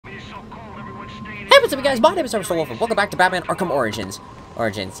what's up, guys? My name is Wolf, and welcome back to Batman Arkham Origins.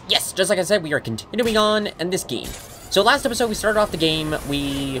 Yes, just like I said, we are continuing on in this game. So last episode, we started off the game,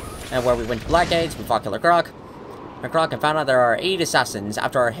 where we went to Blackgates, we fought Killer Croc, and found out there are 8 assassins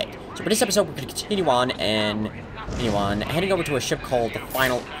after our hit. So for this episode, we're going to continue on, heading over to a ship called the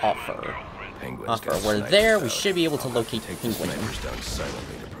Final Offer. Where there, we should be able to locate Penguin.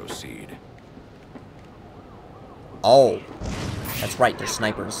 Oh, that's right, there's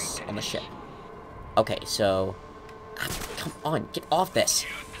snipers on the ship. Okay, so... come on, get off this.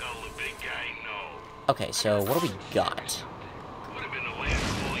 Okay, so what do we got?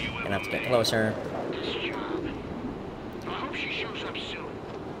 Gonna have to get closer.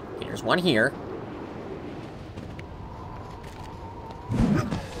 Okay, there's one here.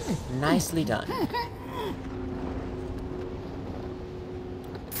 Nicely done.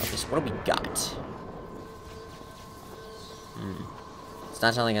 Okay, so what do we got? It's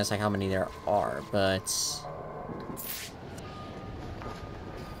not telling us like how many there are, but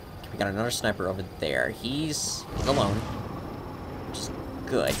we got another sniper over there. He's alone, which is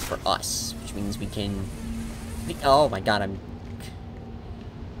good for us, which means we can. Oh my god, I'm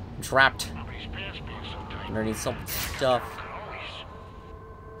trapped underneath some stuff.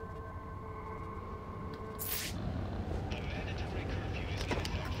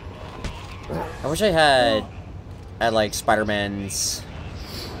 I wish I had like Spider-Man's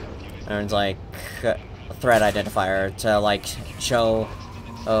like threat identifier to like show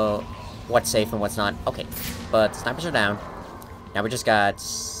what's safe and what's not. Okay, but the snipers are down. Now we just got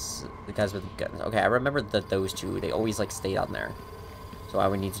the guys with guns. Okay, I remember that those two, they always like stayed on there. So I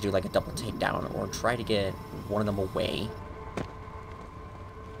would need to do like a double takedown or try to get one of them away.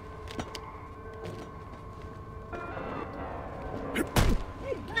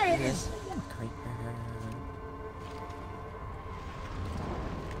 Yes.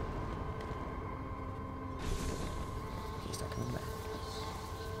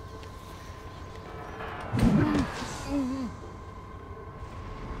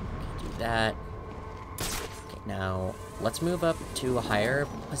 That. Okay, now let's move up to a higher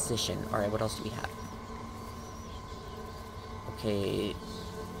position. Alright, what else do we have? Okay.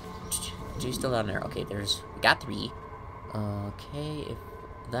 2 still down there. Okay, we got 3. Okay, if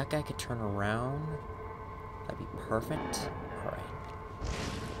that guy could turn around, that'd be perfect. Alright.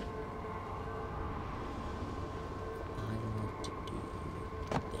 I want to do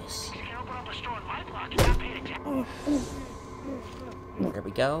this. There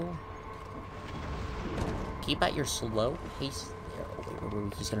we go. Keep at your slow pace there. Oh,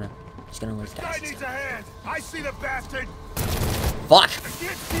 wait, he's gonna learn fast. Guy needs a hand. I see the bastard. Fuck! I can't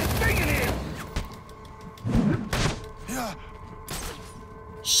see a thing in here.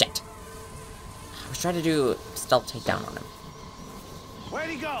 Shit. I was trying to do stealth takedown on him. Where'd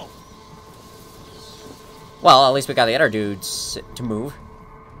he go? Well, at least we got the other dudes to move.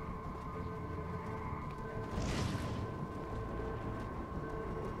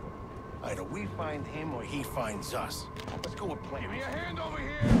 Either we find him or he finds us. Let's go with plan. Give me a hand over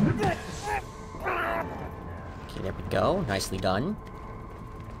here. Okay, there we go. Nicely done.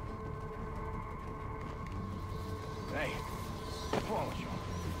 Hey, what's wrong with you?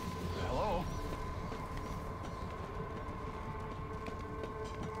 Hello?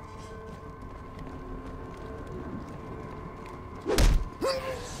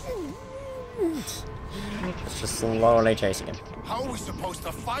 It's just slowly chasing him. How are we supposed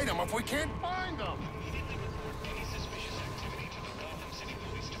to fight him if we can't find him?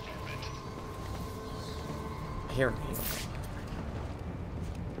 Here.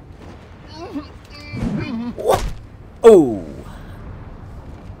 Oh.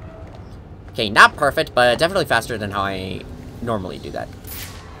 Okay, not perfect, but definitely faster than how I normally do that.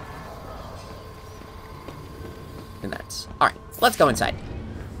 And that's alright. Let's go inside.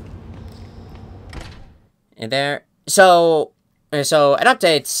 And there. So an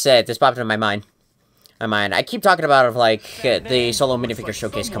update just popped into my mind. I keep talking about like the solo minifigure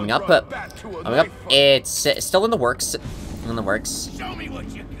showcase coming up, but it's still in the works. Show me what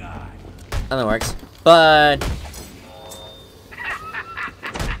you got. In the works, but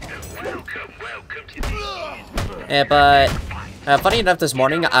funny enough, this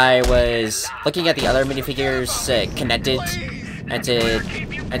morning I was looking at the other minifigures connected into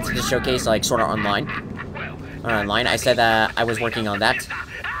the showcase, like sort of online. I said that I was working on that.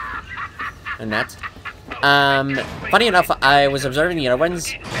 Funny enough, I was observing the other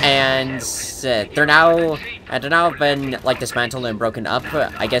ones, and they're now been like dismantled and broken up.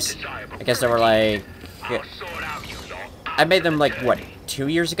 I guess they were like, I made them like what, 2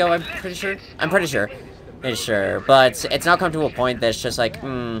 years ago? I'm pretty sure. But it's now come to a point that's just like,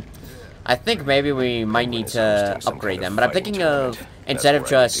 I think maybe we might need to upgrade them, but I'm thinking of, instead of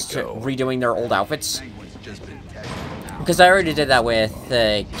just redoing their old outfits, because I already did that with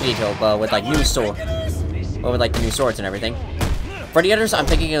Kirito, but with like new sword, but with like new swords and everything. For the others, I'm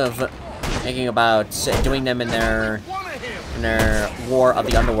thinking about doing them in their War of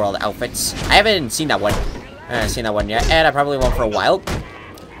the Underworld outfits. I haven't seen that one. Yet, and I probably won't for a while.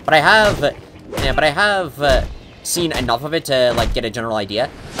 But I have seen enough of it to like get a general idea.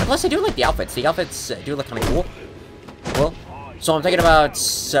 And plus, I do like the outfits. The outfits do look kind of cool. So I'm thinking about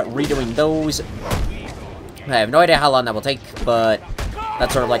redoing those. I have no idea how long that will take, but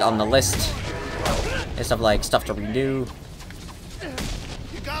that's sort of like on the list. And stuff to redo.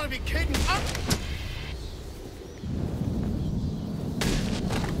 You gotta be kidding!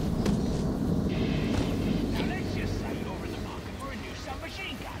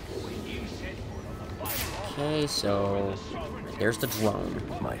 Okay, so there's the drone.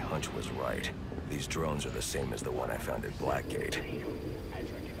 My hunch was right. These drones are the same as the one I found at Blackgate.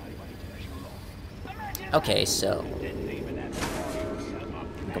 Okay, so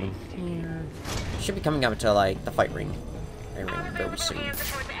I'm going here. Should be coming up to like the fight ring. Very soon.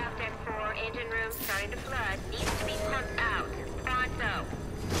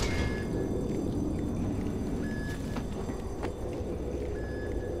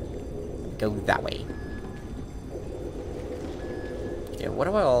 Go that way. Okay, what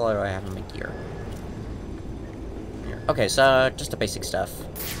all do I have in my gear? Here. Okay, so just the basic stuff.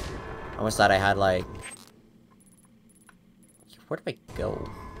 I almost thought I had like. Where do I go?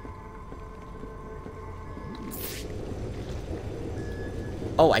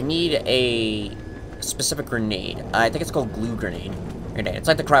 Oh, I need a specific grenade. I think it's called glue grenade. It's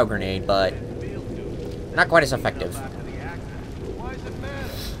like the crowd grenade, but not quite as effective.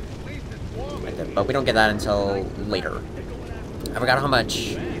 But we don't get that until later. I forgot how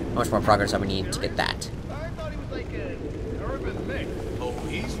much more progress I would need to get that. I thought he was like an urban mix. Oh,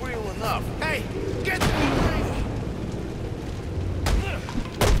 he's real enough. Hey, get me!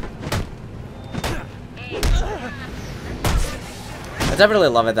 I definitely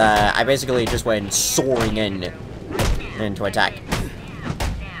love it that I basically just went soaring in to attack.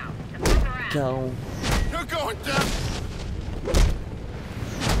 Go. You're going down.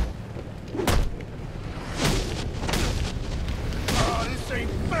 Oh, this ain't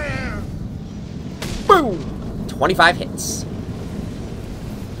fair. Boom! 25 hits.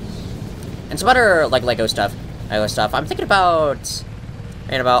 And some other like Lego stuff. I'm thinking about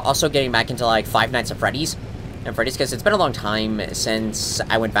also getting back into like Five Nights at Freddy's. Because it's been a long time since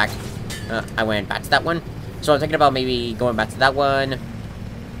I went back to that one. So I'm thinking about maybe going back to that one.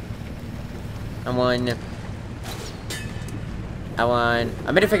 A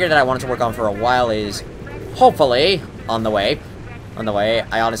minifigure that I wanted to work on for a while is hopefully on the way.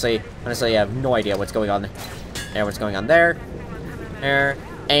 I honestly have no idea what's going on there.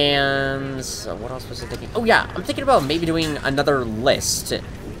 And so what else was I thinking? Oh yeah, I'm thinking about maybe doing another list.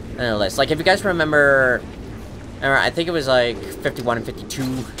 Like if you guys remember, I think it was like 51 and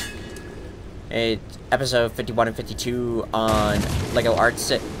 52. Episode 51 and 52 on Lego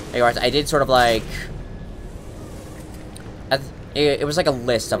Arts. I did sort of like... It was like a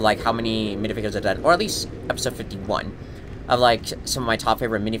list of like how many minifigures I've done. Or at least episode 51. Of like some of my top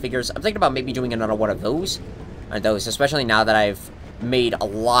favorite minifigures. I'm thinking about maybe doing another one of those. Especially now that I've made a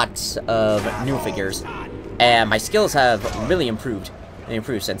lot of new figures. And my skills have really improved. They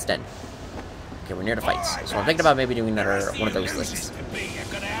improved since then. Okay, we're near the fights. So I'm thinking about maybe doing another one of those lists.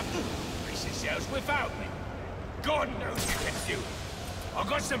 God knows you can do it. I've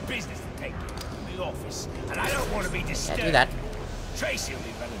got some business to take care of in the office, and I don't want to be disturbed. Yeah, do that. Tracy will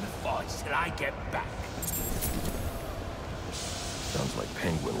be running the fights till I get back. Sounds like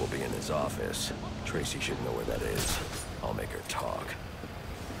Penguin will be in his office. Tracy should know where that is. I'll make her talk.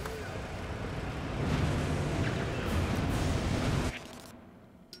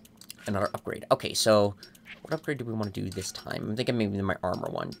 Another upgrade. Okay, so what upgrade do we want to do this time? I'm thinking maybe my armor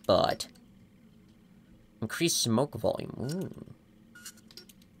one, but increase smoke volume. Ooh.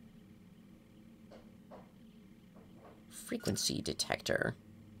 Frequency detector.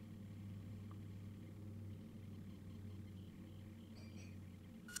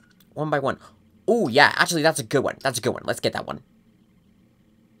 One by one. Oh yeah, actually that's a good one. Let's get that one.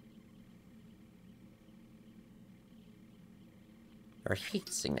 Or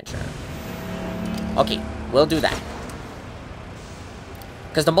heat signature. Okay, we'll do that.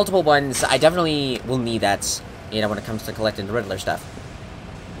 Because the multiple ones, I definitely will need that, when it comes to collecting the Riddler stuff.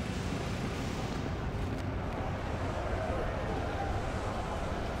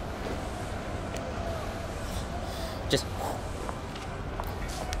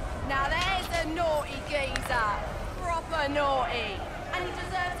 Now there's a naughty geezer. Proper naughty. And he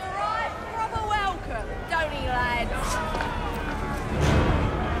deserves a right proper welcome, don't he, lads?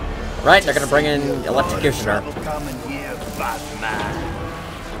 Right, they're gonna bring in Electrocutioner. Coming here, Batman.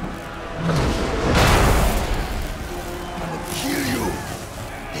 I'm gonna kill you.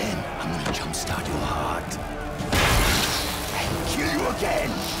 Then I'm gonna jumpstart your heart. And kill you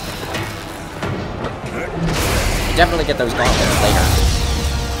again. You definitely get those gauntlets later.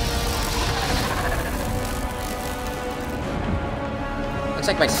 Looks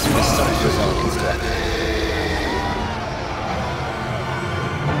like my suit is so resilient to it.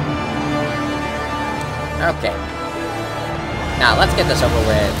 Okay. Now, let's get this over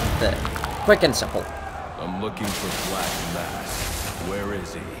with quick and simple. I'm looking for Black Mask. Where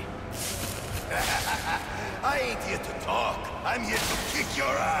is he? I ain't here to talk. I'm here to kick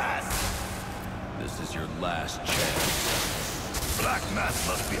your ass. This is your last chance. Black Mask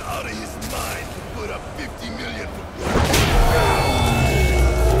must be out of his mind to put up 50 million for...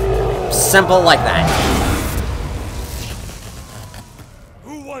 Simple like that.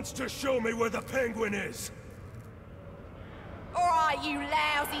 Who wants to show me where the Penguin is? Alright, you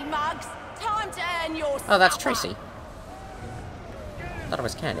lousy mugs. Time to earn your Oh, that's supper. Tracy. Thought it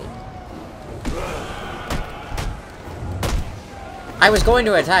was Candy. I was going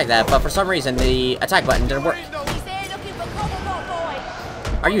to attack that, but for some reason the attack button didn't work. He's there looking for Cobblepot Boy.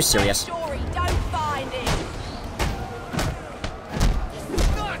 Are you serious? Story, don't find him.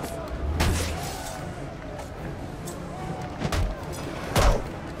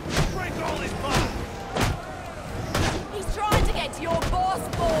 Break all his body! He's trying to get to your boss,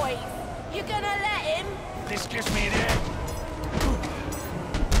 boys. You gonna let him? This gives me an edge.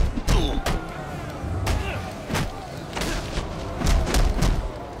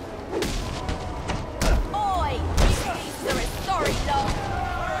 Oi, you geese are a sorry lot.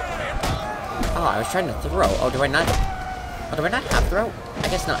 Oh, I was trying to throw. Oh, do I not? Oh, do I not have throw? I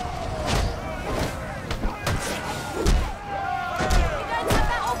guess not. You going to the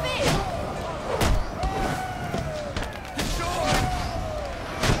battlefield?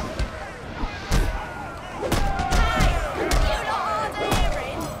 Hey, you lot hard of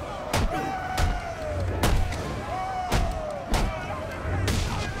hearing.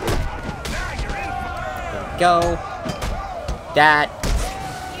 Go. That.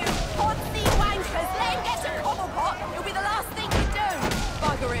 You podsy wankers, let him get to Cobblepot. It'll be the last thing you do.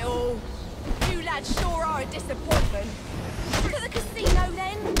 Bugger it all. You lads sure are a disappointment. Look at the casino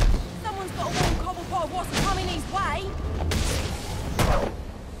then. Someone's got to warn Cobblepot of what's coming his way.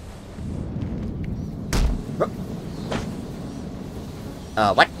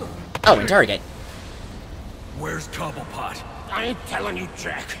 What? Oh, interrogate. Where's Cobblepot? I ain't telling you,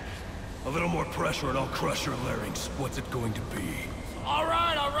 Jack. A little more pressure and I'll crush your larynx. What's it going to be? All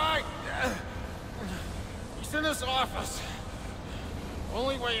right, all right. He's in his office.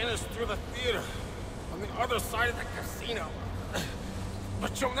 Only way in is through the theater, on the other side of the casino.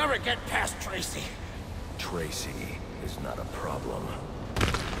 But you'll never get past Tracy. Tracy is not a problem.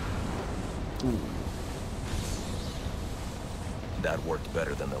 That worked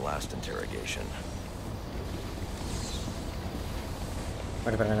better than the last interrogation.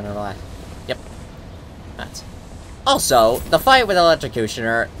 What about another lie? Yep. That's. Also, the fight with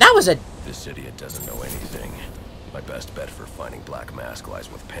Electrocutioner, that was a. This idiot doesn't know anything. My best bet for finding Black Mask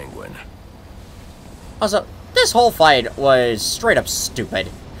lies with Penguin. Also, this whole fight was straight up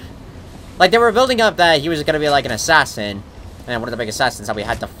stupid. Like, they were building up that he was gonna be like an assassin, and one of the big assassins that we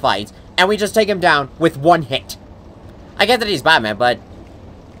had to fight, and we just take him down with one hit. I get that he's Batman, but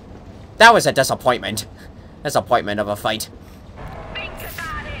that was a disappointment. Disappointment of a fight. Think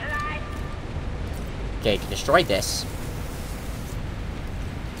about it, lad. Okay, to destroy this.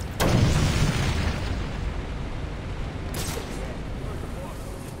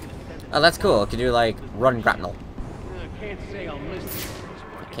 Oh, that's cool. Can do like run grapnel. Can't say I'll miss it.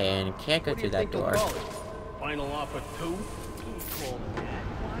 Okay, and can't go through that door. Final offer 2? Who's calling that?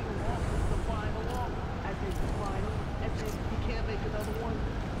 Final offer is the final offer. As in final, as in you can't make another one.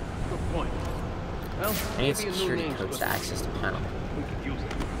 Good point. Well, I need maybe a new security name's codes to good. access the panel. We could use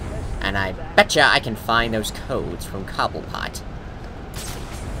it. And I betcha I can find those codes from Cobblepot.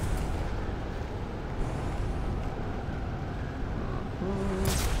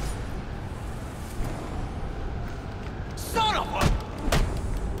 Son of a...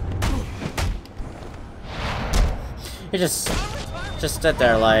 He just stood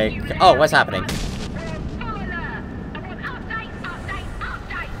there like, oh, what's happening?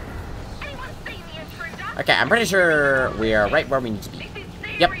 Okay, I'm pretty sure we are right where we need to be.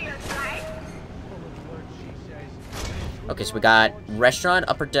 Yep. Okay, so we got restaurant,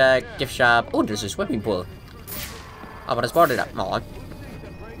 upper deck, gift shop. Oh, there's a swimming pool. Oh, but it's boarded up. Hold on.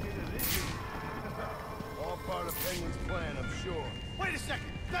 All part of Penguin's plan, I'm sure. Wait a second,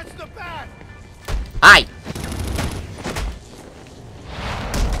 that's the bat! Hi!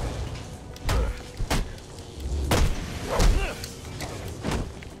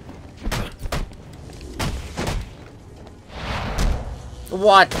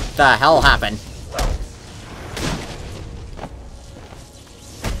 What the hell happened?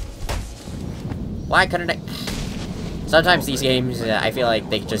 Why couldn't I? Sometimes these games, I feel like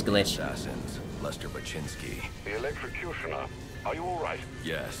they just glitch. Assassins, Lester Baczynski. The electrocutioner. Are you all right?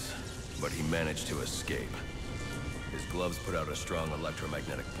 Yes, but he managed to escape. His gloves put out a strong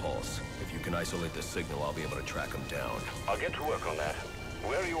electromagnetic pulse. If you can isolate the signal, I'll be able to track him down. I'll get to work on that.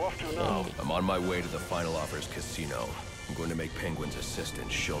 Where are you off to now? I'm on my way to the Final Offers casino. I'm going to make Penguin's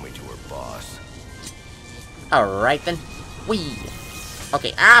assistant show me to her boss. Alright then. Wee.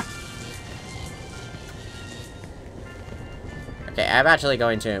 Okay, ah! Okay, I'm actually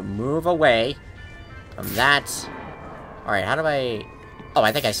going to move away from that. Alright, how do I... Oh,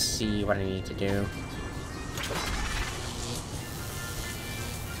 I think I see what I need to do.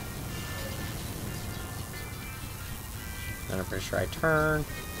 Then I'm pretty sure I turn.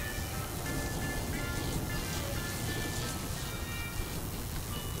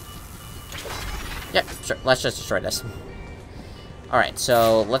 Yep, sure. Let's just destroy this. Alright,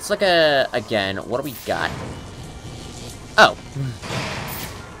 so let's look at, again, what do we got? Oh.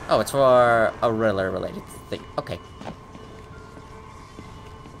 Oh, it's for a Riddler-related thing. Okay.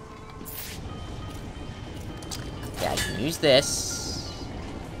 Yeah, I can use this.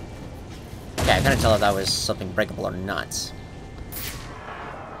 Okay, I couldn't tell if that was something breakable or not.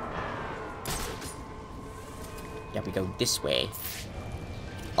 Yeah, we go this way.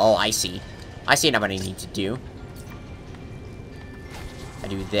 Oh, I see. I see now what I need to do. I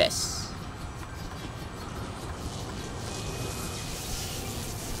do this.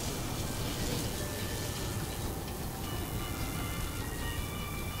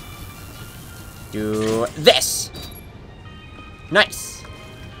 Do this! Nice!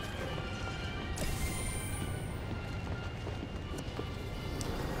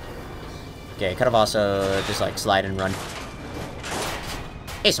 Okay, I could have also just like slide and run.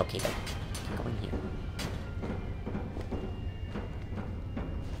 It's okay though. Go in here.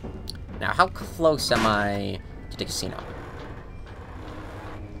 Now, how close am I to the casino?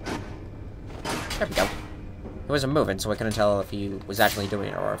 There we go. He wasn't moving, so I couldn't tell if he was actually doing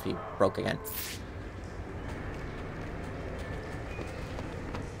it or if he broke again.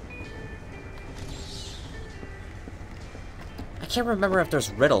 I can't remember if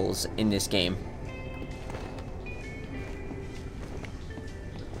there's riddles in this game.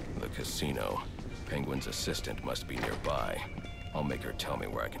 The casino. Penguin's assistant must be nearby. I'll make her tell me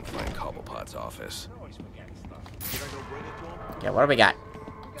where I can find Cobblepot's office. Yeah, what do we got?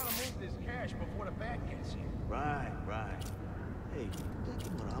 We gotta move this cash before the bat gets here. Right, right. Hey, you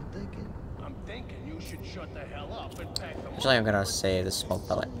thinking what I'm thinking? I'm thinking you should shut the hell up and pack the Actually, I'm gonna save the smoke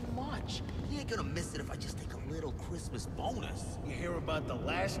pellet. Much. You ain't gonna miss it if I just take a little Christmas bonus. You hear about the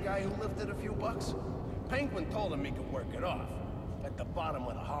last guy who lifted a few bucks? Penguin told him he could work it off. At the bottom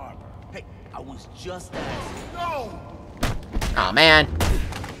of the harbor. Hey, I was just asking. No! Aw, man.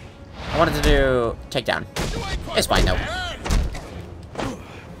 I wanted to do takedown. It's fine, though. Do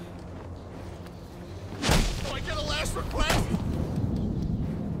I get a last request?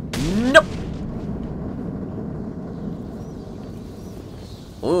 Nope.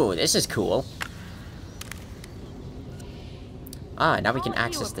 Ooh, this is cool. Ah, now we can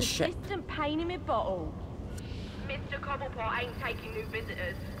access the ship. Persistent pain in my bottle. Mr. Cobblepot ain't taking new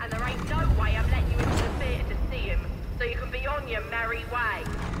visitors, and there ain't no way I'm letting you into the theatre to see him, so you can be on your merry way.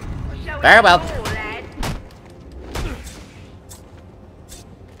 Show Very it well. all, lad.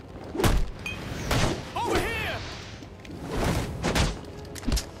 Over here!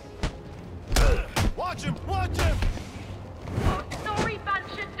 Watch him! Watch him! What a sorry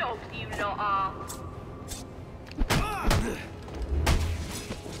bunch of dogs you lot are.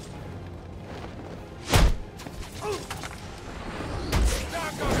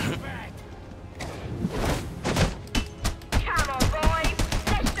 Knock on his back! Come on, boys.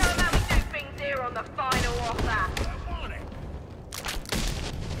 Let's show 'em how we do things here on the Final Offer. I want it!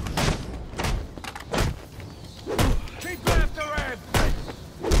 Keep after him!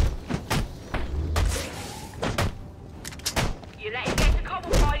 You let him get to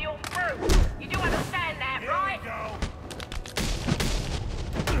Cobblepot, you're through. You do understand that, Here right? we go!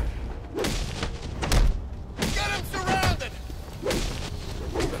 Get him surrounded!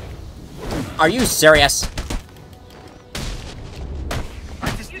 Are you serious?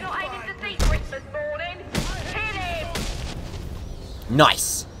 Christmas morning. Hit him!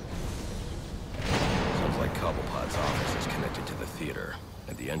 Nice. Sounds like Cobblepot's office is connected to the theater,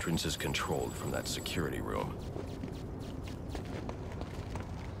 and the entrance is controlled from that security room.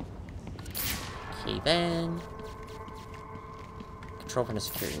 Okay, then. Control from the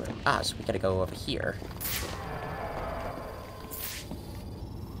security room. Ah, so we gotta go over here.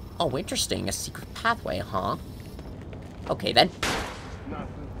 Oh, interesting. A secret pathway, huh? Okay, then. Nothing.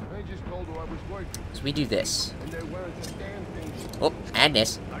 They just told her I was working. So we do this. And they weren't a damn thing. Oh, and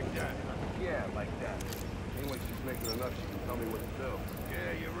this. Like that. Yeah, like that. Anyway, she's making enough she can tell me what to do.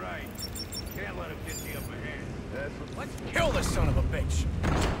 Yeah, you're right. Can't let him get the upper hand. Let's kill this son of a bitch.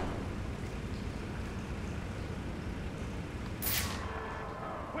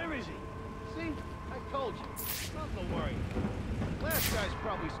 Where is he? See? I told you. Nothing to worry. Last guy's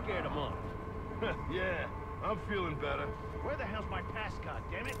probably scared him off. Yeah, I'm feeling better. Where the hell's my pass card,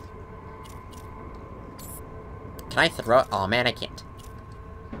 damn it? Can I throw it? Oh man, I can't.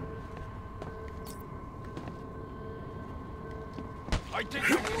 I think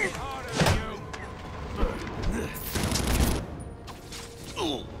I'm a little harder than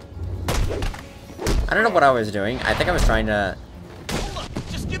you. I don't know what I was doing. I think I was trying to... Hold up,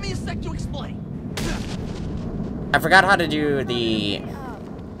 just give me a sec to explain. I forgot how to do the... Step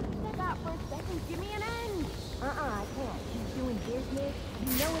out for a second, give me an end. I can't. He's doing business.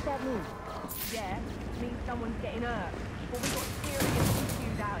 You know what that means. Yeah, it means someone's getting hurt. But we got serious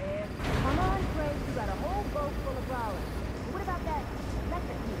issues out here. Come on, Craig, you got a whole boat full of brawlers. What about that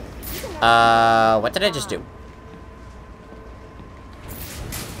electric meter? You can have what did I just do?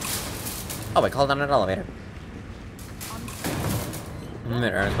 Oh, I called on an elevator. I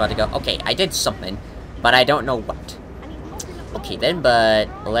was about to go. Okay, I did something, but I don't know what. Okay then, but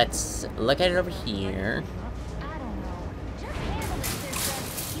let's look at it over here. I don't know. Just handle it,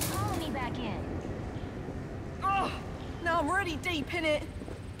 sister. He's calling me back in. Oh, now I'm really deep in it.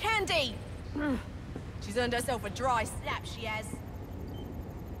 Candy! She's earned herself a dry slap, she has.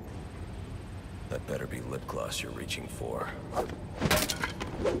 That better be lip gloss you're reaching for.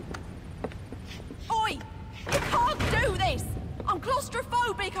 Oi! You can't do this! I'm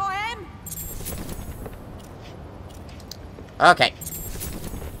claustrophobic, I am! Okay.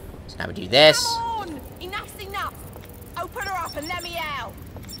 So now we do this. Come on! Enough's enough! Open her up and let me out!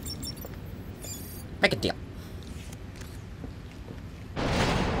 Make a deal.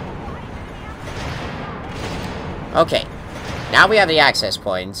 Okay. Now we have the access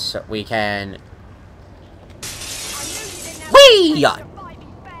points, so we can... Whee!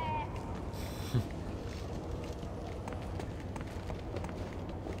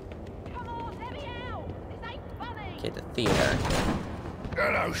 Okay, the theater.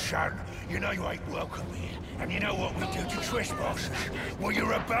 Hello, son. You know you ain't welcome here. And you know what we do to trespassers? Well,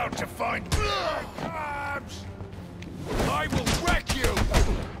 you're about to find... Arms! I will wreck you!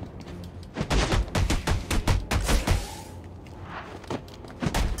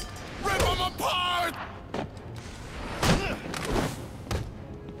 Rip them apart!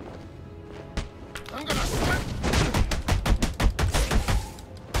 I'm gonna slip.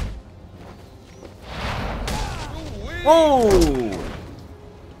 Whoa!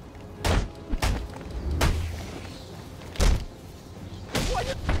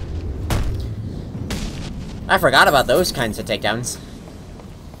 I forgot about those kinds of takedowns.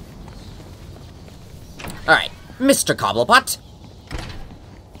 Alright, Mr. Cobblepot.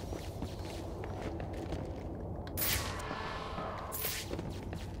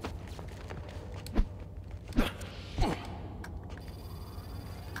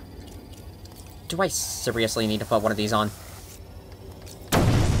 Do I seriously need to put one of these on?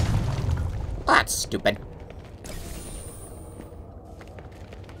 That's stupid.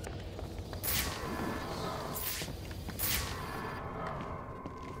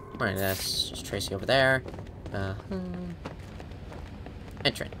 Alright, that's just Tracy over there.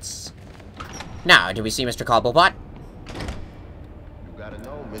 Entrance. Now, do we see Mr. Cobblepot?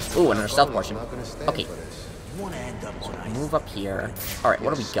 Ooh, another stealth portion. Okay. So move up here. Alright,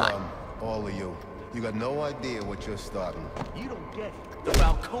 what do we got? All of you. You got no idea what you're starting. You don't get it. The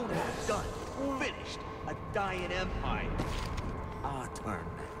Falcone is done. Finished. A dying empire. Our turn.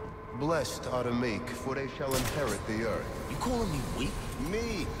 Blessed are the meek, for they shall inherit the earth. You calling me weak?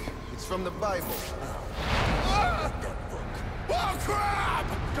 Meek. It's from the Bible. Ah! Oh, crap!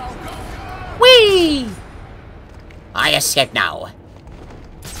 Go, go, go! Whee! I escape now.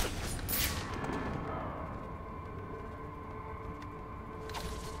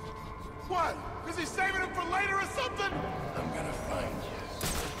 What? Is he saving him for later or something? I'm gonna find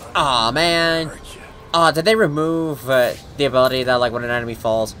you. Aw, man. Aw, did they remove the ability that, like, when an enemy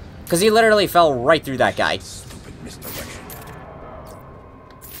falls? Because he literally fell right through that guy. Stupid misdirection.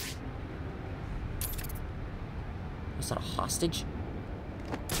 Is that a hostage?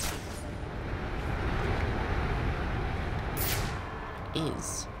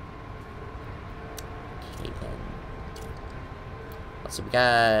 Is. Okay then. Let's see, we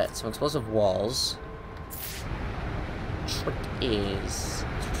got some explosive walls. Trick is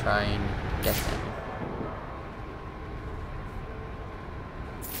to try and get them.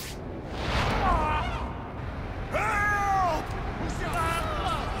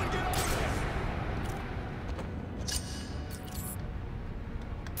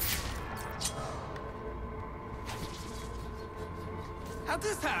 How'd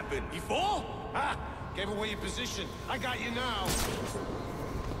this happen? You fall? Ah, gave away your position. I got you now.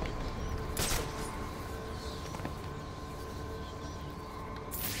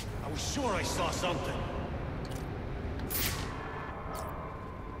 I was sure I saw something.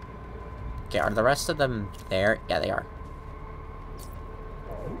 Okay, are the rest of them there? Yeah, they are.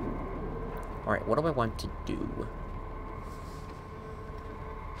 Alright, what do I want to do?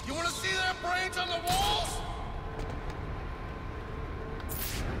 You want to see their brains on the walls?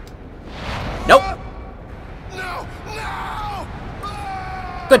 Nope! No! No!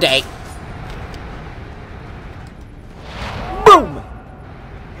 Good day! Boom!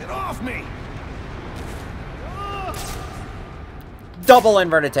 Get off me! Double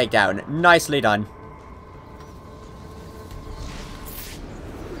inverted takedown. Nicely done.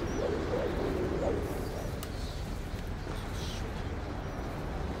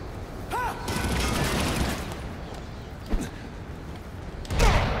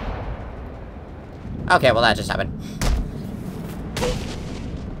 Okay, well that just happened.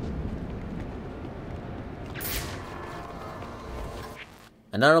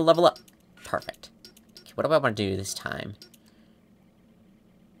 Another level up. Perfect. Okay, what do I want to do this time?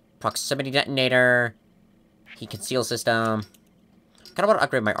 Proximity detonator. Heat conceal system. Kinda want to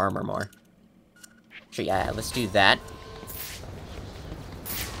upgrade my armor more. Sure, yeah, let's do that.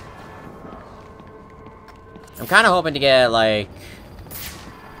 I'm kinda hoping to get, like...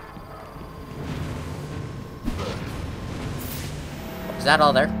 Is that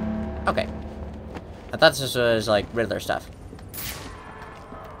all there? Okay. I thought this was, like, Riddler stuff.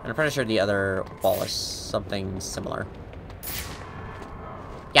 And I'm pretty sure the other wall is something similar.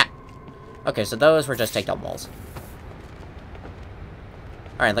 Yeah. Okay, so those were just takedown walls.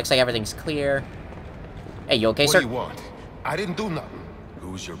 Alright, looks like everything's clear. Hey, you okay, sir? What do you want? I didn't do nothing.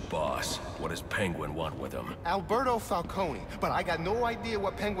 Who's your boss? What does Penguin want with him? Alberto Falcone, but I got no idea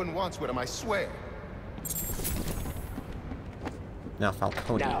what Penguin wants with him, I swear. No,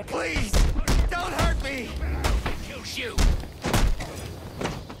 Falcone. Now, please! Don't hurt me! Kills you.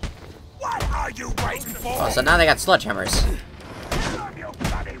 What are you waiting for? Oh, so now they got sledgehammers. You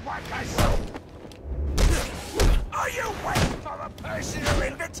bloody wankers! Are you waiting for a personal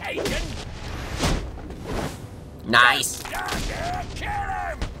invitation? Nice. Yeah, kill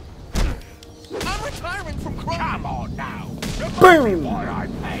him! I'm retiring from crime! Come on now. Boom! Why I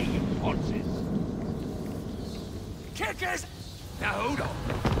pay you onces. Kickers! Now hold on.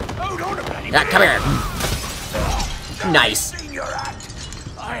 Hold on a minute. Yeah, come here. Nice. Seen your act.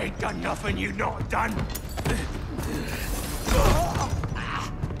 I ain't done nothing you not done.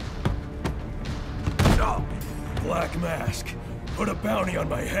 Black Mask. Put a bounty on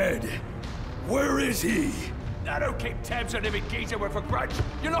my head. Where is he? I don't keep tabs on every geezer with a grudge.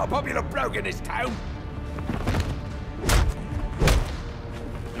 You're not a popular bloke in this town.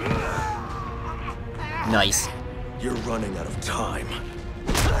 Nice. You're running out of time.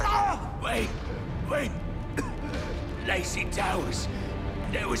 Wait. Lacey Towers.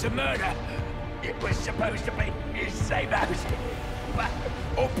 There was a murder. It was supposed to be his safe house.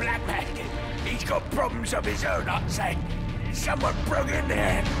 Or Black Mask. He's got problems of his own, I'd say. Someone broke in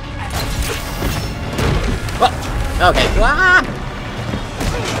there. Well, okay. Ah!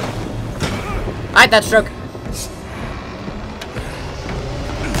 Alright, that stroke.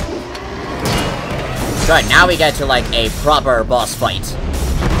 Good, now we get to, like, a proper boss fight.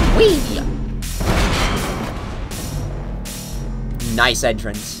 Whee! Nice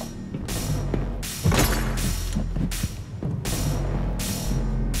entrance.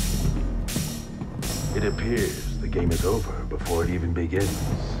 It appears the game is over before it even begins.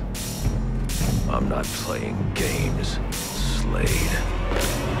 I'm not playing games, Slade.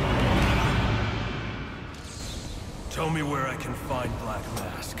 Tell me where I can find Black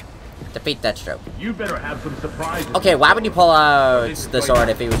Mask. Defeat Deathstroke. You better have some surprises. Okay, why would you pull out the sword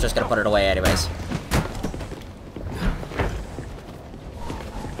if he was just gonna put it away anyways?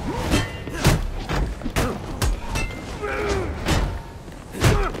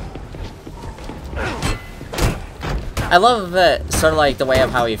 I love sort of like the way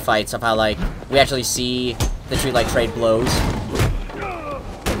of how he fights, of how like we actually see the two like trade blows.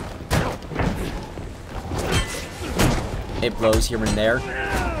 It blows here and there.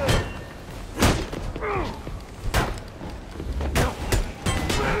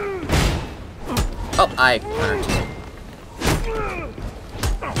 Oh, I countered.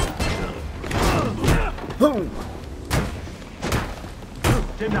 Boom!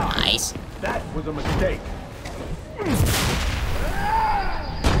 Nice. That was a mistake.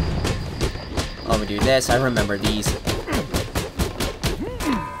 Oh, we do this. I remember these.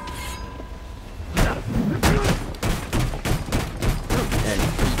 And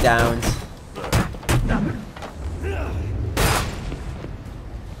beat downs.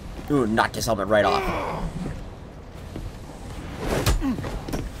 Ooh, knocked his helmet right off.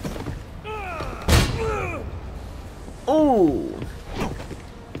 Ooh!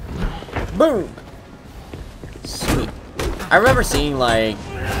 Boom! Sweet. I remember seeing, like...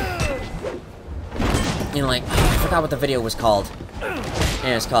 You know, like... I forgot what the video was called.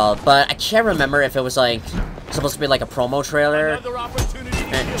 It was called, but I can't remember if it was, like... Supposed to be, like, a promo trailer...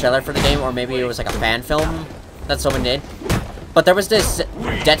 trailer for the game, or maybe it was, like, a fan film that someone did. But there was this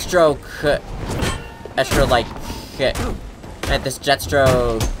Deathstroke... like... this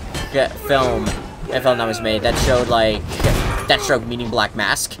Deathstroke film... a film that was made that showed, like... Deathstroke meeting Black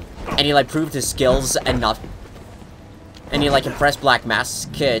Mask. And he, like, proved his skills enough. And he, like, impressed Black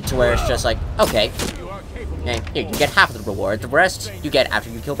Mask to where it's just like, okay. And here, you get half of the reward. The rest, you get after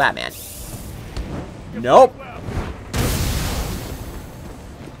you kill Batman. Nope.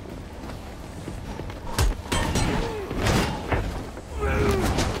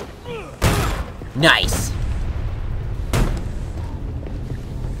 Nice.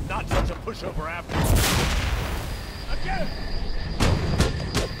 Not such a pushover after. Again.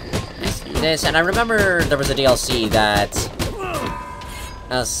 This, and I remember there was a DLC that,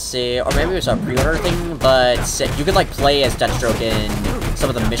 let's see, or maybe it was a pre-order thing, but you could, like, play as Deathstroke in some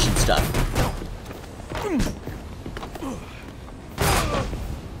of the mission stuff.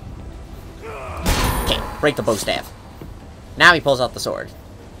 Okay, break the bow staff. Now he pulls out the sword.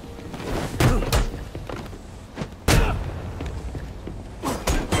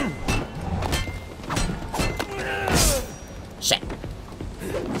 Shit.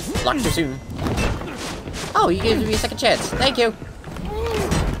 Locked too soon. Oh, you gave me a second chance. Thank you.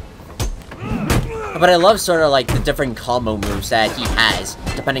 But I love sort of like the different combo moves that he has,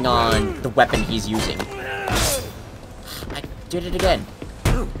 depending on the weapon he's using. I did it again.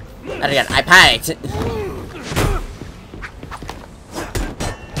 And again, I panicked.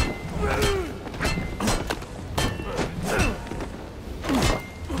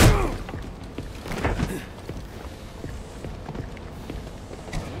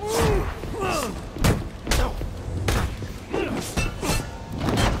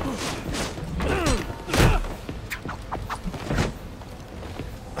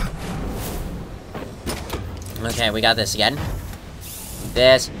 Okay, we got this again.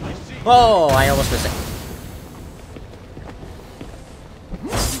 This. Oh, I almost missed it.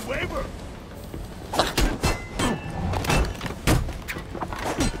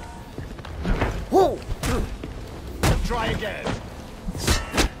 Whoa! Try again.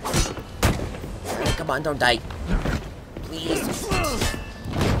 Come on, don't die. Please.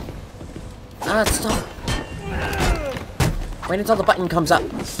 Ah, stop. Wait until the button comes up.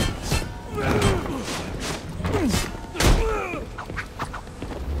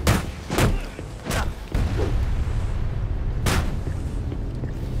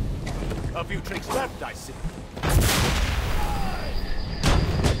 A few tricks left, I see.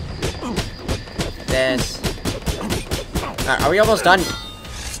 This. Are we almost done?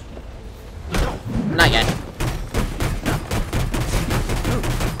 Not yet.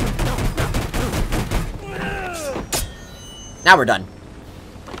 Now we're done.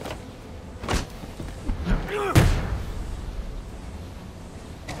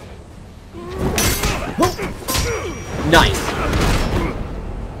 Nice.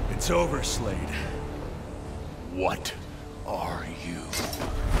 It's over, Slade. What are you?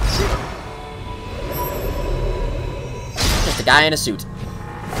 Just a guy in a suit.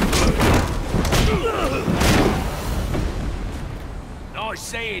 Nice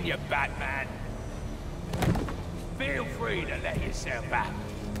seeing you, Batman. Feel free to let yourself out.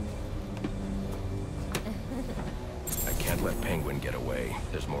 I can't let Penguin get away.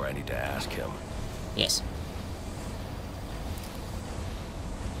 There's more I need to ask him. Yes.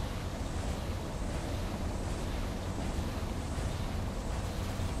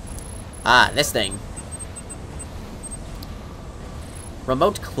 Ah, this thing.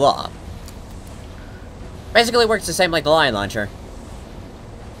 Remote claw. Basically works the same like the Lion Launcher.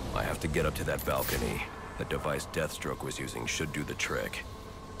 I have to get up to that balcony. The device Deathstroke was using should do the trick.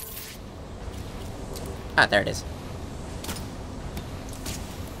 Ah, there it is.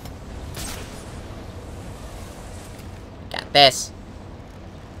 Got this.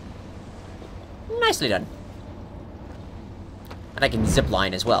 Nicely done. And I can zip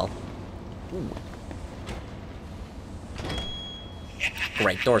line as well. Ooh.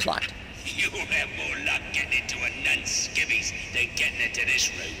 Great, door's locked. You'll have more luck getting into a nun's skivvies than getting into this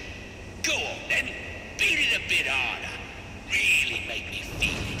room. Go on then, beat it a bit harder. Really make me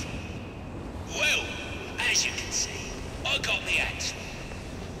feel it. Well, as you can see, I got the answer.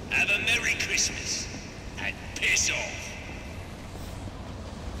 Have a Merry Christmas, and piss off.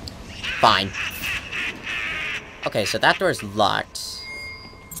 Fine. Okay, so that door's locked.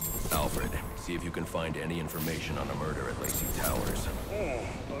 Alfred, see if you can find any information on a murder at Lacey Towers.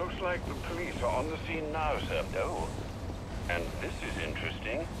 Looks like the police are on the scene now, sir. Oh. And this is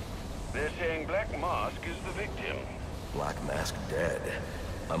interesting. They're saying Black Mask is the victim. Black Mask dead.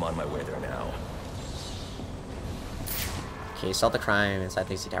 I'm on my way there now. Okay, solve the crime inside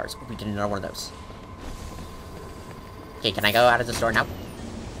Lacey Towers. We did another one of those. Okay, can I go out of the store now?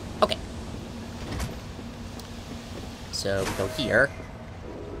 Okay. So, we go here.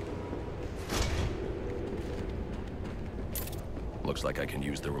 Looks like I can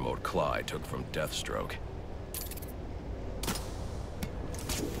use the remote claw I took from Deathstroke.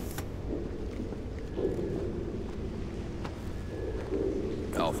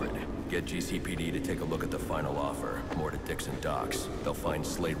 Alfred, get GCPD to take a look at the final offer. More to Dixon Docks. They'll find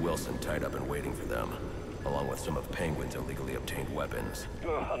Slade Wilson tied up and waiting for them, along with some of Penguin's illegally obtained weapons.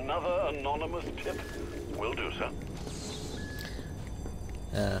 Another anonymous tip. Will do, sir.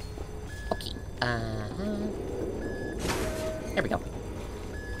 Okay. There we go.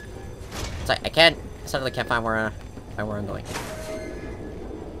 So I suddenly can't find where I'm going.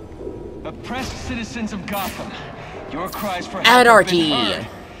 Oppressed citizens of Gotham, your cries for help Anarchy! have been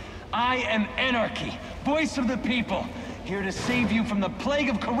heard. I am Anarchy, voice of the people, here to save you from the plague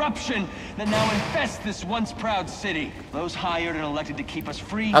of corruption that now infests this once proud city. Those hired and elected to keep us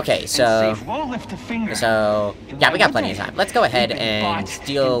free. Okay, so and safe won't lift a finger. Yeah, we got plenty of time. Let's go ahead and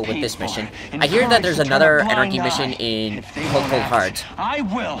deal with this mission. I hear that there's another Anarchy mission in Cold Heart. I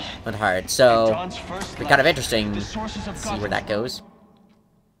will. Cold Heart, so it's kind of interesting to see where that goes.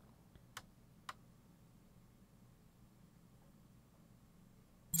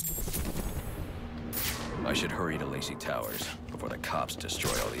 I should hurry to Lacey Towers before the cops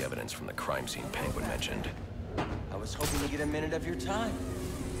destroy all the evidence from the crime scene Penguin mentioned. I was hoping to get a minute of your time.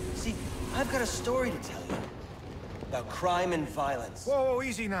 See, I've got a story to tell you. About crime and violence. Whoa,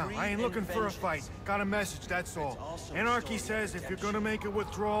 easy now. I ain't looking for a fight. Got a message, that's all. Anarchy says if you're gonna make a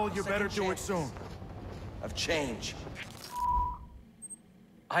withdrawal, you better do it soon. Of change.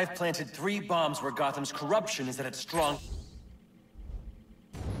 I've planted 3 bombs where Gotham's corruption is at its strong.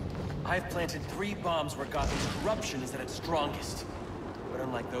 I've planted 3 bombs where Gotham's corruption is at its strongest. But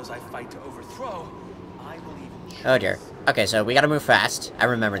unlike those I fight to overthrow, I believe in truth. Oh dear. Okay, so we gotta move fast. I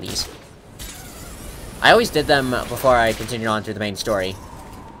remember these. I always did them before I continued on through the main story.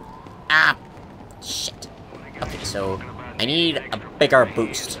 Ah! Shit. Okay, so I need a bigger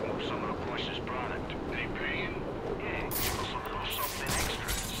boost.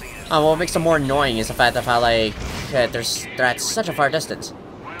 Oh, what makes them more annoying is the fact that they're at such a far distance.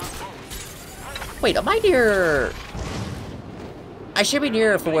 Wait, am I near... I should be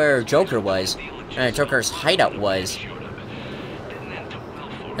near for where Joker was. Joker's hideout was.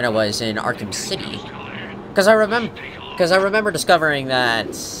 And it was in Arkham City. Because I remember discovering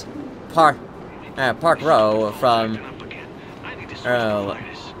that Park Row from...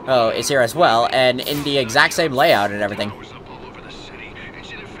 Oh, is here as well, and in the exact same layout and everything.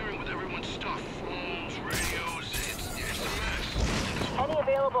 Any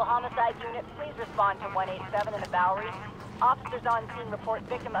available homicide unit, please respond to 187 in the Bowery. Officers on scene report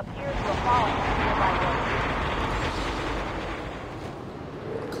victim appears to have fallen into nearby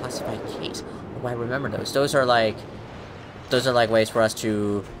building. Classified case. Oh, I remember those. Those are like ways for us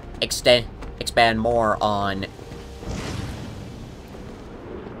to expand more on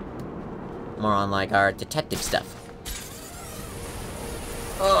like our detective stuff.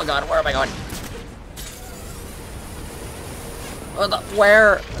 Oh god, where am I going?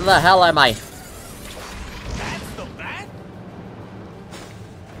 Where the hell am I? That's the bat?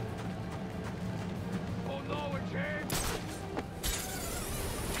 Oh no, it's him!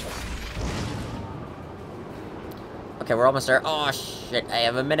 Okay, we're almost there. Oh shit, I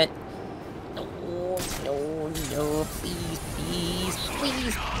have a minute. No, no, no, please, please,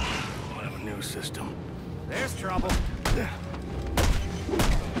 please. I have a new system. There's trouble.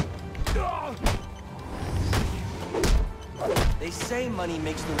 They say money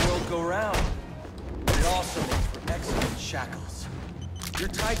makes the world go round, but it also makes for excellent shackles. You're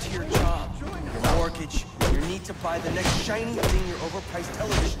tied to your job, your mortgage, your need to buy the next shiny thing your overpriced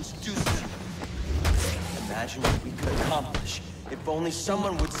television seduces you. Imagine what we could accomplish if only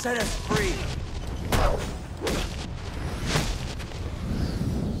someone would set us free.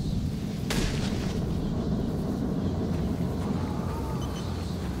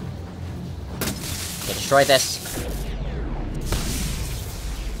 Okay, destroy this.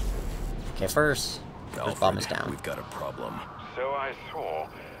 Okay, first bomb is down. We've got a problem. So I saw.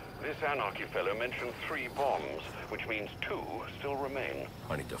 This anarchy fellow mentioned 3 bombs, which means 2 still remain.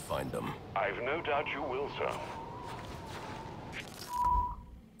 I need to find them. I've no doubt you will, sir.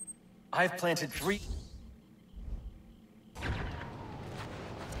 I've planted 3...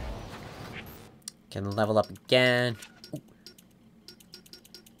 Can level up again. Ooh.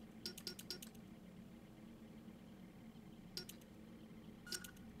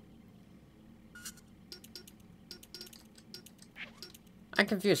 I'm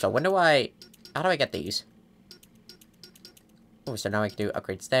confused, so how do I get these? Oh, so now I can do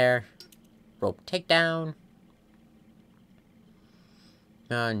upgrades there. Rope takedown.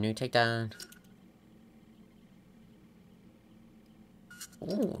 New takedown.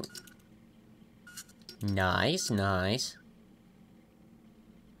 Ooh. Nice, nice.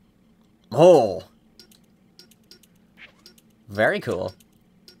 Oh! Very cool.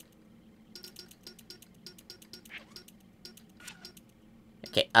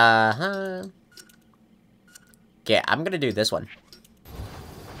 Okay, okay, I'm gonna do this one.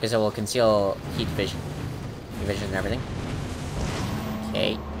 Because it will conceal heat vision. And everything.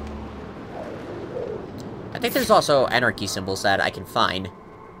 Okay. I think there's also anarchy symbols that I can find.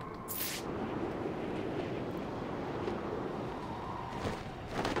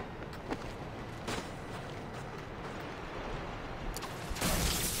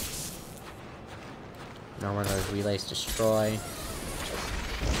 Now one of those relays destroy.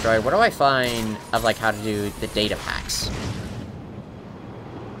 What do I find of, like, how to do the data packs?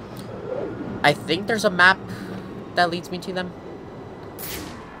 I think there's a map that leads me to them.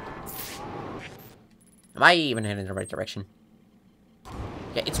 Am I even heading in the right direction?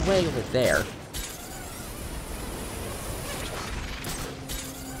 Yeah, it's way over there.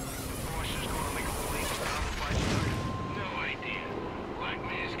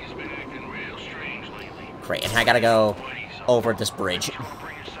 Great, and I gotta go over this bridge.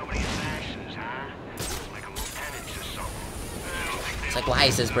 It's like, why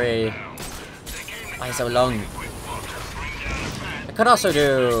is this bridge? Why is it so long? I could also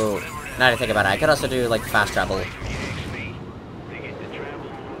do... Now that I think about it, I could also do, like, fast travel.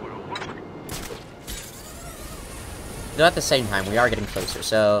 Though at the same time, we are getting closer,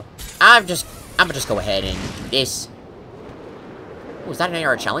 so... I'm gonna just go ahead and... This... Oh, is that an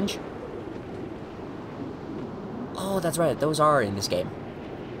AR challenge? Oh, that's right, those are in this game.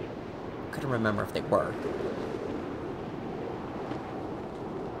 Couldn't remember if they were.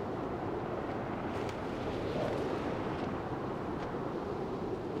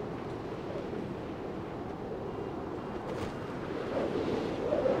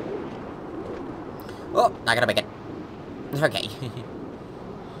 Oh, not gonna make it. Okay.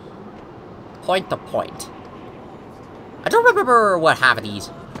 Point to point. I don't remember what half of these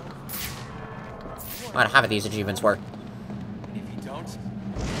achievements were. If you don't,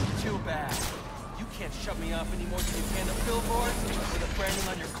 too bad. You can't shut me off any more than you can the billboard, or the branding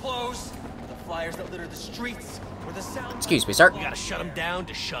on your clothes, or the flyers that litter the streets, or the sound... Excuse me, sir. You gotta shut them down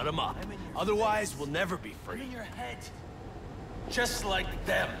to shut them up. Otherwise, we'll never be free. I'm in your head. Just like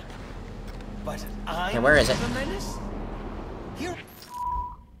them. But I'm okay, where is it? the menace? Here.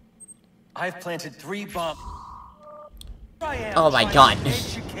 I've planted 3 bombs. Oh my god.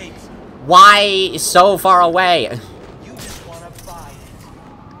 Why so far away? You just wanna buy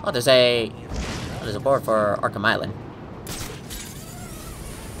it. Oh, there's a board for Arkham Island.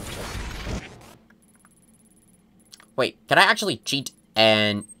 Wait, can I actually cheat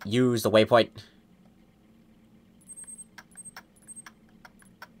and use the waypoint?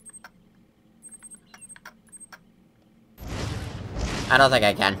 I don't think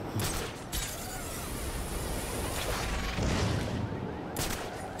I can.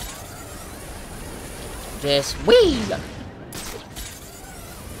 Just whee!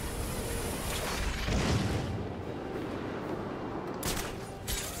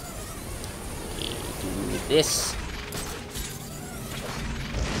 Do this.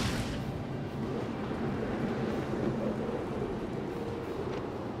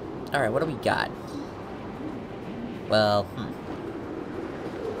 Alright, what do we got? well,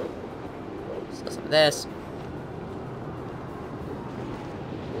 So some of this.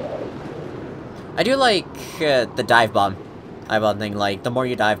 I do like the dive bomb thing. Like, the more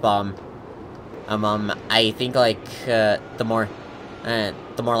you dive bomb, I think like the more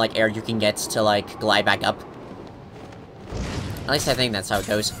like air you can get to like glide back up. At least I think that's how it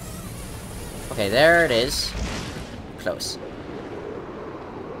goes. Okay, there it is. Close.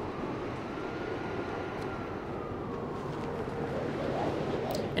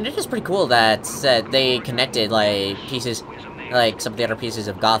 And it is pretty cool that they connected like pieces, like some of the other pieces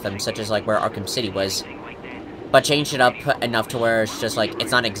of Gotham, such as like where Arkham City was, but changed it up enough to where it's just like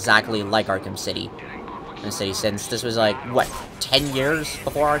it's not exactly like Arkham City. Since this was like what 10 years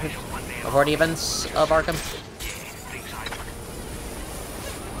before the events of Arkham.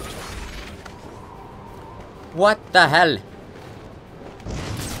 What the hell?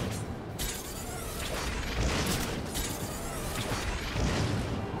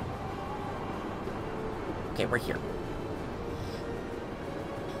 Okay, we're here.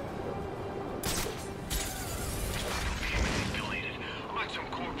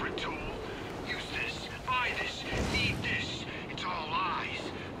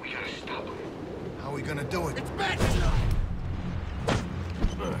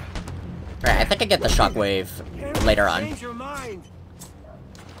 Right, I think I get the shockwave later on. Change your mind.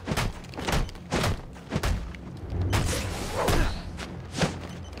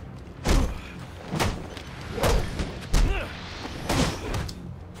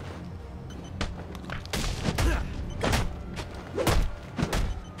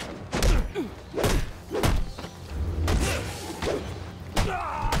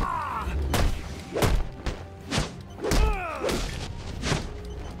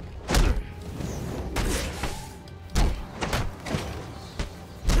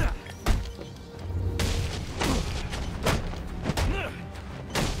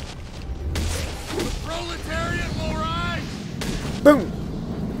 Boom!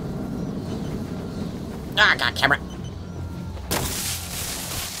 Ah, God, camera.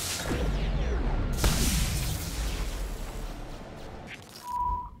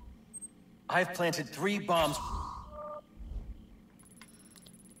 I've planted 3 bombs.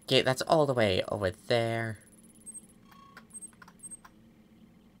 Okay, that's all the way over there.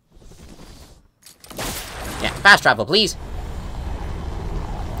 Yeah, fast travel, please.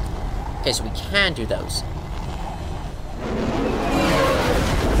 Okay, so we can do those.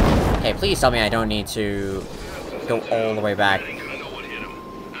 Okay, please tell me I don't need to go all the way back.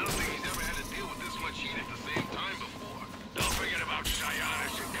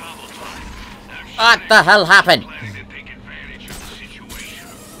 What the hell happened?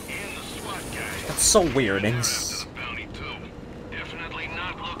 That's so weird. Not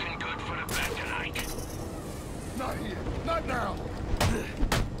here. Not now.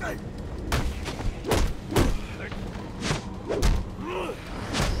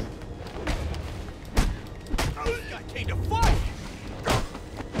 I came to fight.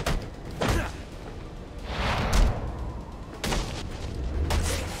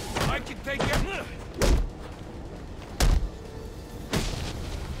 I can take it.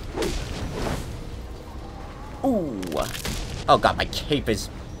 Ooh. Oh god, my cape is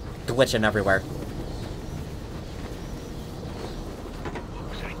glitching everywhere.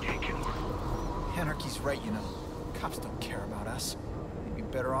 Anarchy's right, you know. Cops don't care about us. They'd be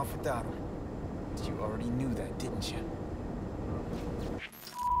better off without them. You already knew that, didn't you?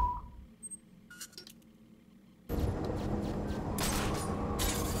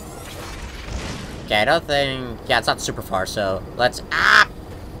 Okay, I don't think... Yeah, it's not super far, so let's... Ah!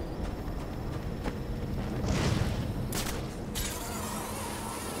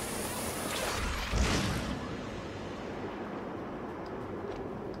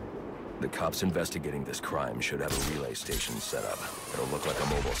 The cops investigating this crime should have a relay station set up. It'll look like a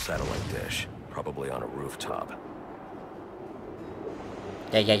mobile satellite dish, probably on a rooftop.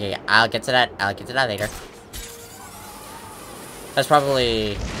 Yeah. I'll get to that later. That's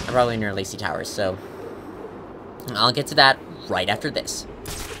probably... I'm probably near Lacey Towers, so... I'll get to that right after this.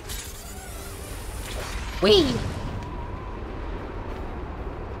 Whee!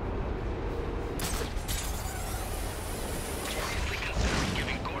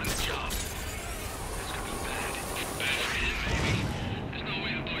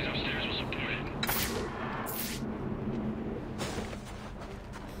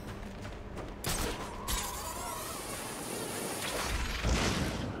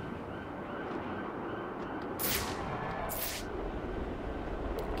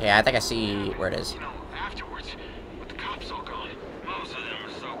 Okay, I think I see where it is. You know, afterwards, with the cops all gone, most of them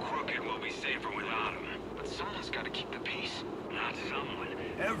are so crooked we'll be safer without them. But someone's got to keep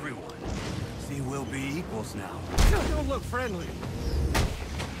we'll be equals now. Don't look friendly.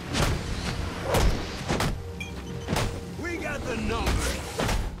 We got the numbers.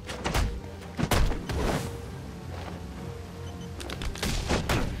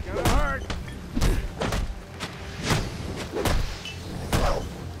 Gonna hurt.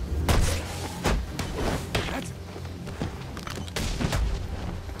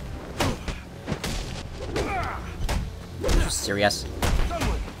 Serious?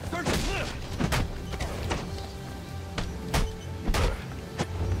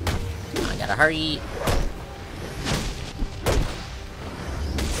 I gotta hurry.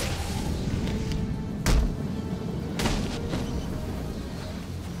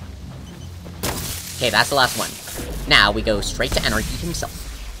 Okay, that's the last one. Now we go straight to Anarchy himself.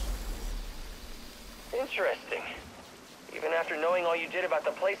 Interesting. Even after knowing all you did about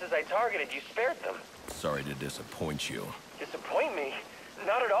the places I targeted, you spared them. Sorry to disappoint you. Disappoint me?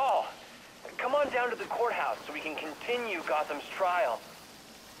 Not at all. Come on down to the courthouse so we can continue Gotham's trial.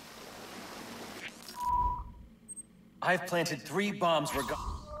 I've planted 3 bombs where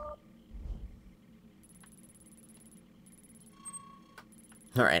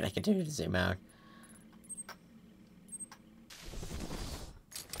Alright, I continue to zoom out.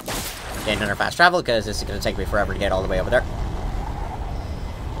 Okay, another fast travel, because this is going to take me forever to get all the way over there.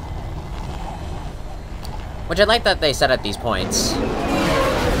 Which I like that they set at these points.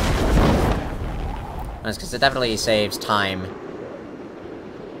 That's because it definitely saves time.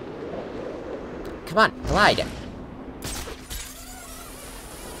 Come on, glide!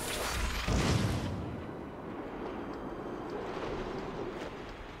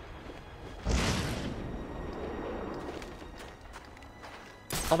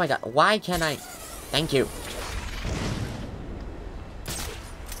 Oh my god, why can't I... Thank you.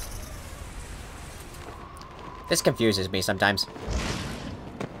 This confuses me sometimes.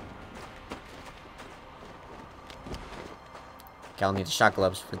 Okay, I'll need the shock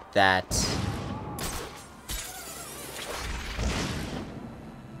gloves for that.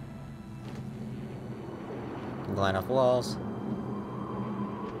 Can glide off walls.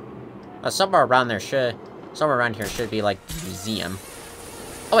 Somewhere around here should be like the museum.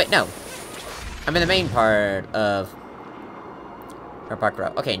 Oh wait, no. I'm in the main part of Park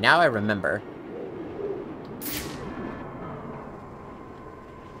Row. Okay, now I remember.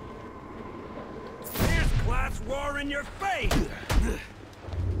 Here's class war in your face.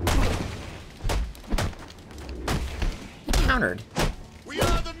 He countered. We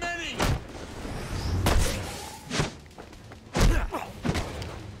are the many.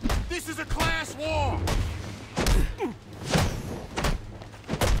 This is a class war.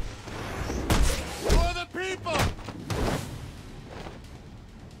 For the people.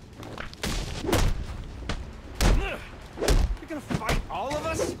 You're gonna fight all of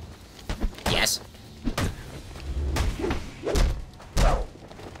us? Yes.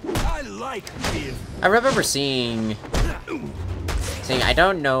 I like being... I remember seeing... I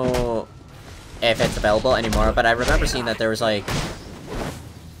don't know if it's available anymore, but I remember seeing that there was like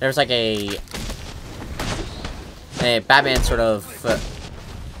a Batman sort of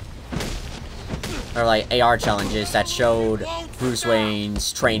or like AR challenges that showed Bruce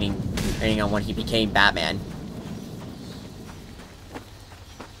Wayne's training on when he became Batman.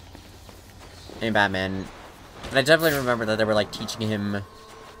 And Batman. And I definitely remember that they were like teaching him.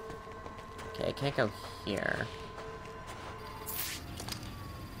 Okay, I can't go here.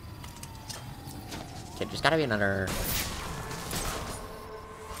 Okay, there's gotta be another...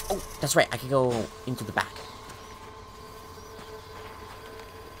 Oh, that's right, I can go into the back.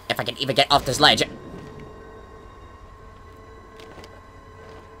 If I can even get off this ledge.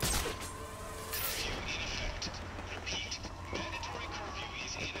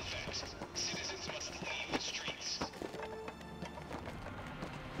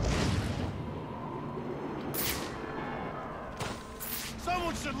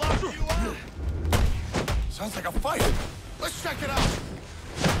 Someone should lock you up. Sounds like a fight. Let's check it out.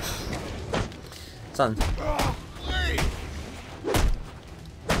 Son.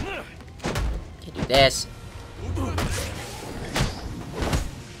 Can do this. Boom.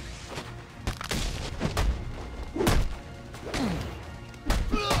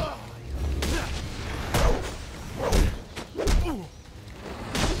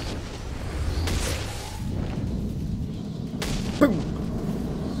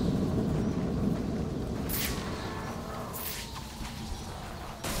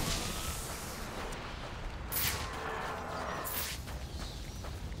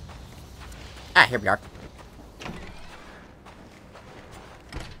 Ah, here we are.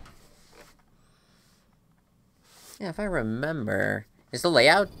 Yeah, if I remember... Is the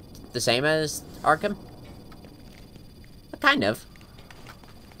layout the same as Arkham? Kind of.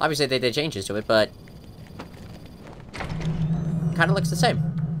 Obviously, they did changes to it, but kind of looks the same.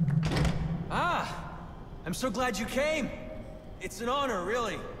 Ah, I'm so glad you came. It's an honor,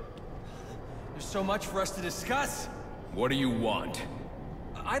 really. There's so much for us to discuss. What do you want?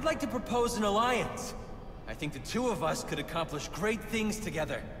 I'd like to propose an alliance. I think the two of us could accomplish great things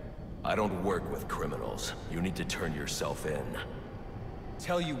together. I don't work with criminals. You need to turn yourself in.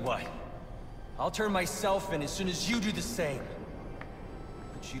 Tell you what, I'll turn myself in as soon as you do the same.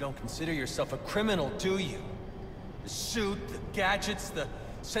 But you don't consider yourself a criminal, do you? The suit, the gadgets, the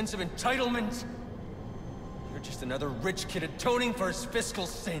sense of entitlement. You're just another rich kid atoning for his fiscal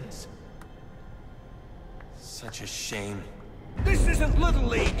sins. Such a shame. This isn't Little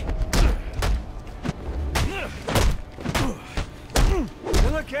League! You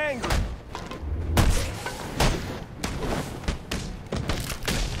look angry.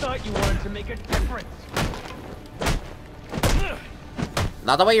 Thought you wanted to make a difference.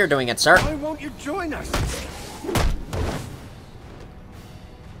 Not the way you're doing it, sir. Why won't you join us?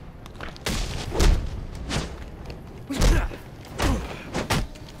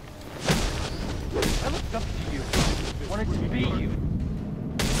 I looked up to you. Wanted to be you.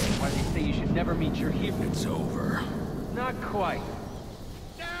 Why they say you should never meet your hero. It's over. Not quite.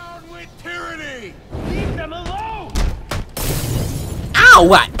 Down with tyranny! Leave them alone! Ow!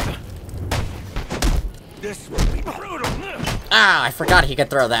 What? This will be brutal. Ah, I forgot he could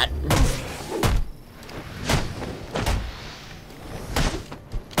throw that.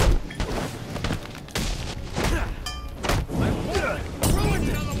 Ruined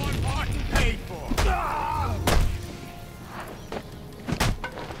another one Martin paid for.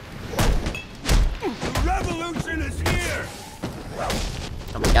 The revolution is here.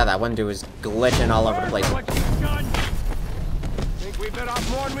 Oh my god, that one dude was glitching all over the place. What you've done. Think we bit off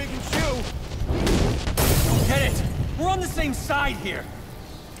more than we can chew. Get it! We're on the same side here!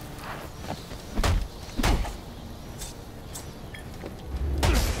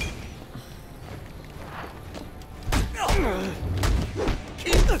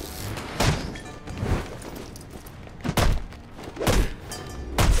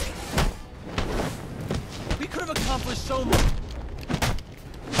 We could have accomplished so much.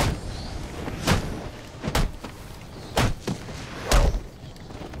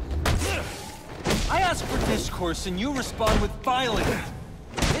 I ask for discourse and you respond with violence.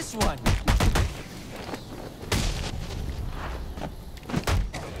 This one.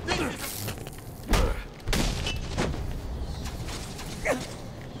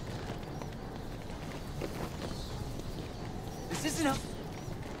 This isn't a...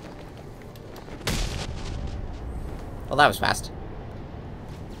 Well, that was fast.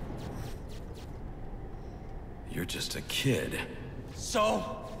 You're just a kid. So,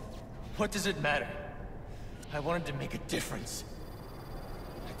 what does it matter? I wanted to make a difference.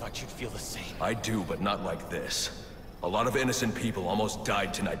 I thought you'd feel the same. I do, but not like this. A lot of innocent people almost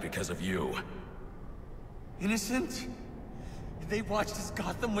died tonight because of you. Innocent? They watched as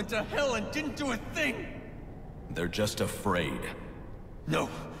Gotham went to hell and didn't do a thing! They're just afraid. No,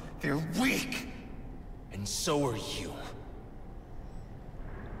 they're weak! And so are you.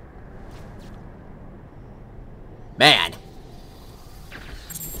 Man.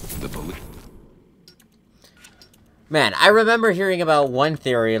 The police... Man, I remember hearing about one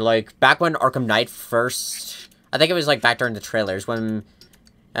theory, like, back when Arkham Knight first... I think it was, like, back during the trailers, when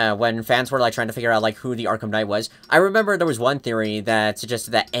fans were, like, trying to figure out, like, who the Arkham Knight was. I remember there was one theory that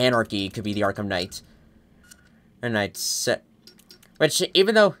suggested that Anarchy could be the Arkham Knight. And which,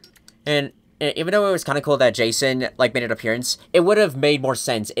 even though it was kind of cool that Jason, like, made an appearance, it would have made more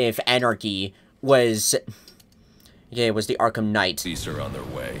sense if Anarchy was... Yeah, it was the Arkham Knight. Police are on their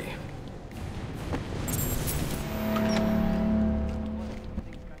way.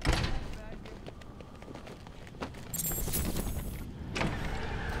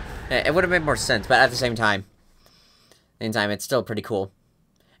 It would have made more sense, but at the same time, it's still pretty cool.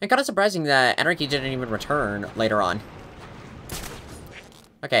 And kind of surprising that Anarchy didn't even return later on.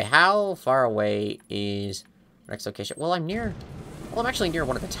 Okay, how far away is our next location? Well, I'm actually near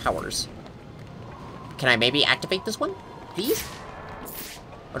one of the towers. Can I maybe activate this one, please?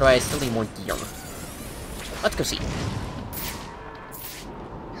 Or do I still need more gear? Let's go see.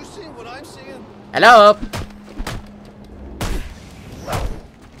 You seeing what I'm seeing? Hello?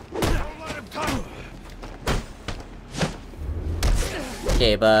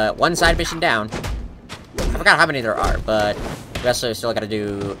 Okay, but one side mission down. I forgot how many there are, but we also still gotta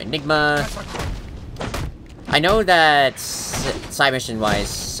do Enigma. I know that side mission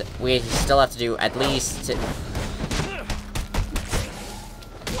wise, we still have to do at least...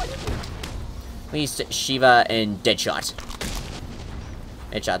 At least Shiva and Deadshot.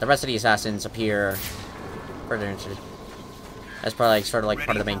 Deadshot. The rest of the assassins appear further into... That's probably like, sort of like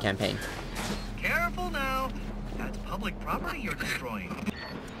part of the main campaign. Careful now. That's public property you're destroying.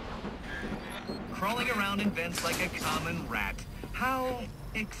 Crawling around in vents like a common rat. How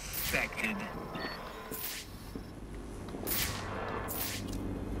expected.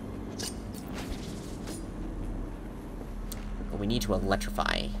 We need to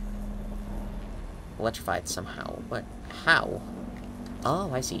electrify. Electrify it somehow. But how?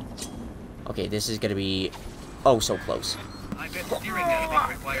 Oh, I see. Okay, this is gonna be oh so close. I bet steering that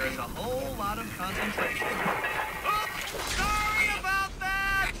thing requires a whole lot of concentration. Oops! Sorry about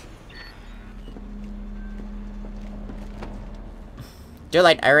that! Too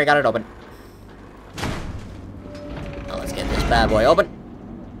late, I already got it open. Now let's get this bad boy open.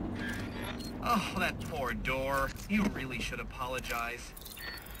 Oh, that poor door. You really should apologize.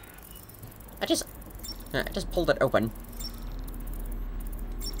 I just pulled it open.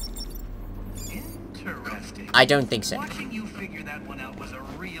 Interesting. I don't think so. Watching you figure that one out was a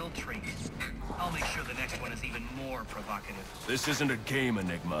real treat. I'll make sure the next one is even more provocative. This isn't a game,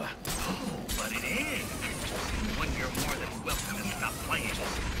 Enigma. Oh, but it is. When you're more than welcome to stop playing.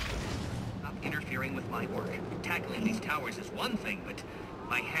 Stop interfering with my work. Tackling these towers is one thing, but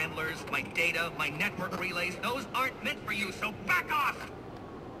my handlers, my data, my network relays, those aren't meant for you, so back off!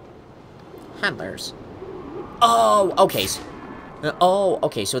 Handlers. Oh, okay. Oh,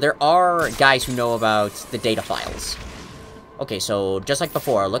 okay, so there are guys who know about the data files. Okay, so just like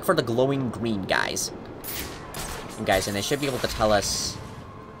before, look for the glowing green guys. And they should be able to tell us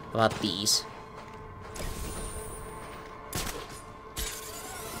about these.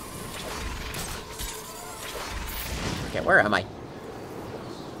 Okay, where am I?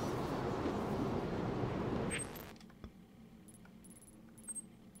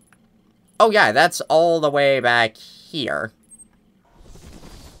 Oh yeah, that's all the way back here.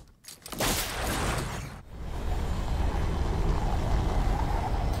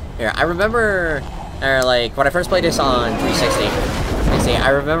 Here, I remember, like, when I first played this on 360, I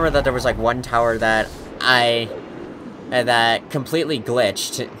remember that there was, like, one tower that that completely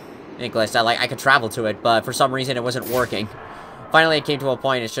glitched. It glitched, that, like, I could travel to it, but for some reason it wasn't working. Finally, it came to a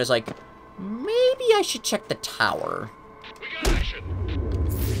point, it's just like, maybe I should check the tower. We got action.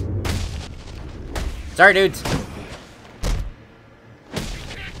 Sorry, dudes. Can't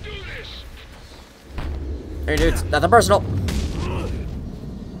do this. Hey, dudes, nothing personal.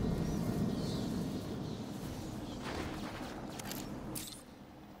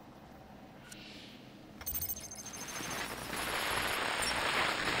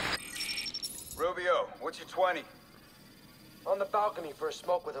 Rubio, what's your 20? On the balcony for a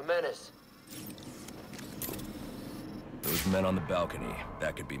smoke with a menace. Those men on the balcony,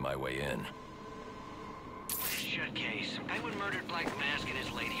 that could be my way in. Shut case. Penguin murdered Black Mask and his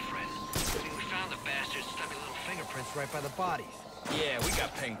lady friend. I mean, we found the bastards stuck little fingerprints right by the bodies. Yeah, we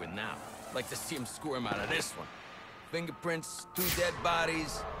got Penguin now. Like to see him squirm out of this one. Fingerprints, 2 dead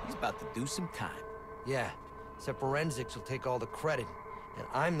bodies. He's about to do some time. Yeah, except forensics will take all the credit. And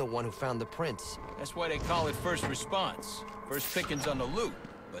I'm the one who found the prints. That's why they call it first response. First pickings on the loot,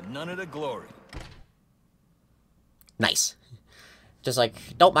 but none of the glory. Nice. Just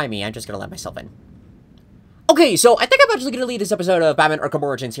like, don't mind me, I'm just gonna let myself in. Okay, so I think I'm actually gonna leave this episode of Batman Arkham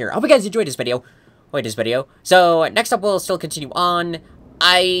Origins here. I hope you guys enjoyed this video. So, next up we'll still continue on.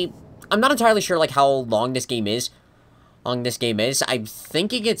 I'm not entirely sure, like, how long this game is. I'm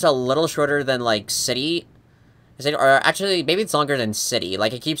thinking it's a little shorter than, like, City. Or actually, maybe it's longer than City.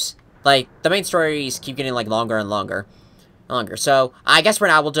 Like, it keeps, like, the main stories keep getting, like, longer and longer. So, I guess for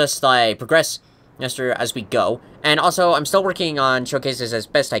now, we'll just, like, progress as we go. And also, I'm still working on showcases as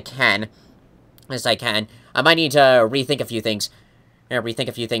best I can. I might need to rethink a few things. Rethink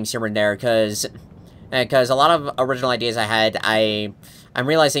a few things here and there, because a lot of original ideas I had, I'm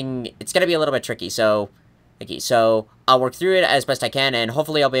realizing it's gonna be a little bit tricky, so I'll work through it as best I can, and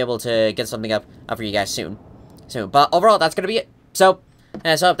hopefully I'll be able to get something up for you guys soon. But overall, that's gonna be it. So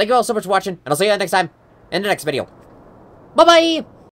thank you all so much for watching, and I'll see you next time in the next video. Bye-bye!